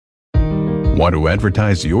Want to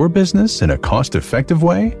advertise your business in a cost-effective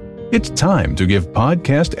way? It's time to give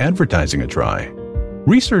podcast advertising a try.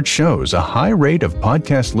 Research shows a high rate of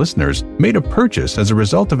podcast listeners made a purchase as a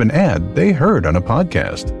result of an ad they heard on a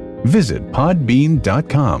podcast. Visit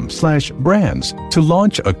podbean.com/brands to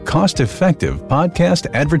launch a cost-effective podcast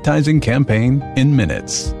advertising campaign in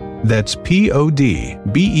minutes. That's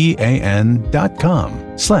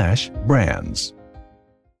podbean.com/brands.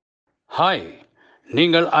 Hi,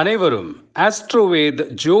 நீங்கள் அனைவரும் ஆஸ்ட்ரோவேத்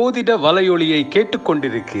ஜோதிட வலையொலியை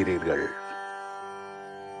கேட்டுக்கொண்டிருக்கிறீர்கள்.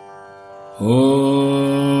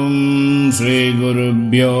 ஓம் ஸ்ரீ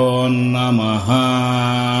குருப்யோ நமஹ.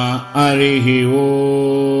 ஹரிஹி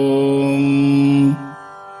ஓம்.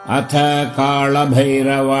 அத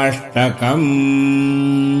காளபைரவாஷ்டகம்.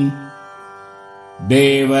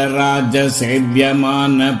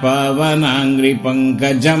 தேவராஜசேவ்யமான பவனாங்கிரி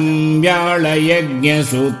பங்கஜம்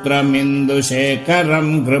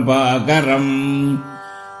வியாழயஜ்ஞசூத்திரமிந்துசேகரம் கிருபாகரம்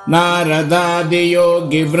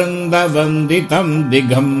நாரதாதியோகி விருந்தவந்திதம்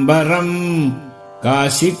திகம்பரம்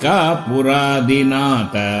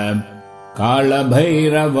காசிகாபுராதிநாத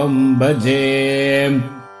காளபைரவம் பஜே.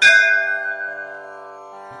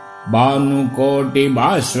 பானுகோட்டி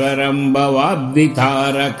பாஸ்வரம்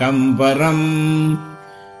பவாப்திதாரகம் பரம்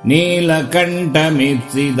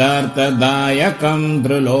நீலகண்டமித்சிதார்த்ததாயகம்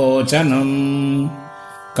த்ரிலோச்சனம்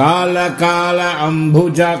காலகால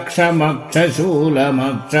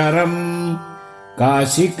அம்புஜாக்ஷமக்ஷசூலமக்ஷரம்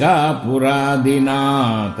காசிகாபுராதிநாத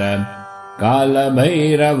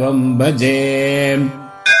காலபைரவம் பஜே.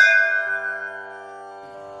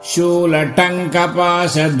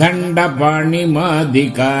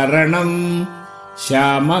 शूलटङ्कपाशदण्डपाणिमादिकारणम्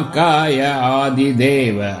श्यामकाय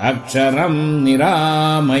आदिदेव अक्षरम्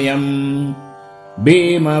निरामयम्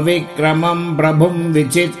भीमविक्रमम् प्रभुम्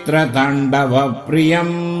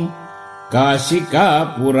विचित्रताण्डवप्रियम् काशिकापुरादिनाथ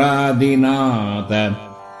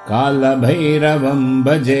कालभैरवम्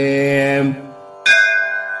भजे.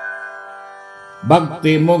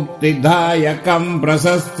 भक्तिमुक्तिदायकम्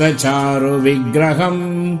प्रशस्तचारुविग्रहम्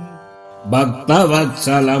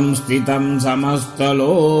भक्तवत्सलम् स्थितम्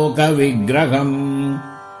समस्तलोकविग्रहम्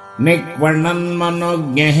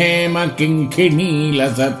निक्वणन्मनोज्ञहेम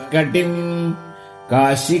किङ्किणीलसत्कटिम्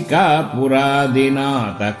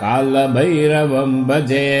काशिकापुरादिनाथ कालभैरवम्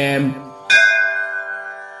भजे.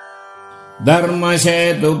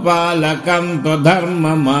 धर्मसेतुपालकम्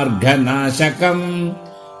त्वधर्ममार्गनाशकम्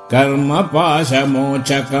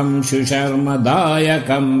कर्मपाशमोचकम्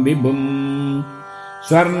सुशर्मदायकम् विभुम्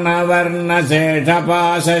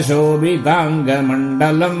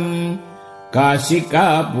स्वर्णवर्णशेषपाशशोभिताङ्गमण्डलम्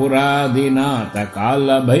काशिकापुरादिनाथ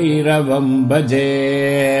कालभैरवम् भजे.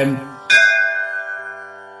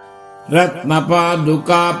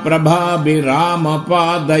 रत्नपादुका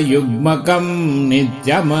प्रभाभिरामपादयुग्मकम्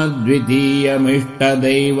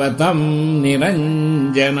नित्यमद्वितीयमिष्टदैवतम्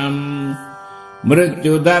निरञ्जनम्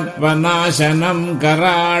मृत्युदर्पनाशनम्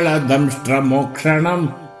कराळदंष्ट्रमोक्षणम्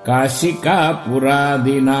काशिकापुरादिनाथ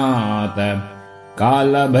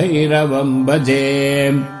कालभैरवम् भजे.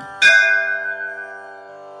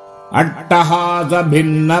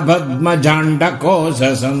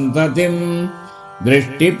 अट्टहासभिन्नपद्मजाण्डकोशसन्ततिम्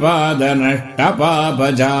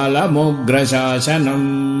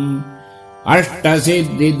दृष्टिपादनष्टपापजालमुग्रशासनम्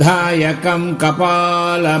अष्टसिद्धिदायकम्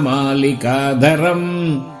कपालमालिकाधरम्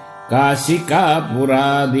काशिकापुरादिनाथ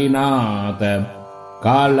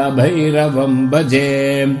कालभैरवम् भजे.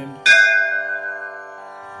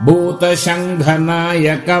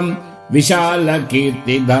 भूतशङ्घनायकम्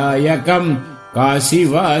विशालकीर्तिदायकम्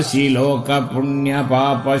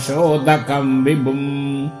काशिवासिलोकपुण्यपापशोधकम् विभुम्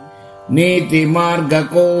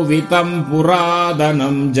नीतिमार्गकोवितम्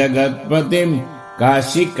पुरादनम् जगत्पतिम्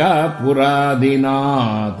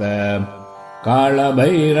काशिकापुरादिनाथ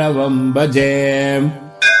कालभैरवम् भजे.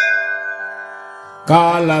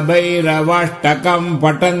 कालभैरवाष्टकम्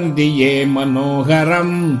पठन्ति ये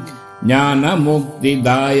मनोहरम्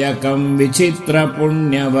ज्ञानमुक्तिदायकम्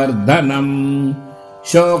विचित्रपुण्यवर्धनम्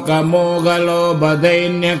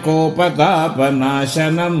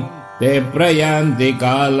शोकमोगलोभदैन्यकोपतापनाशनम् ते प्रयान्ति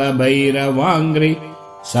कालभैरवाङ्घ्रि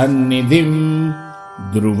सन्निधिम्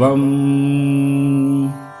ध्रुवम्.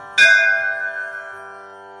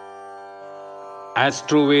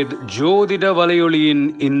 ஆஸ்ட்ரோவேத் ஜோதிட வலையொலியின்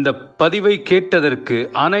இந்த பதிவை கேட்டதற்கு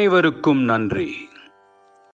அனைவருக்கும் நன்றி.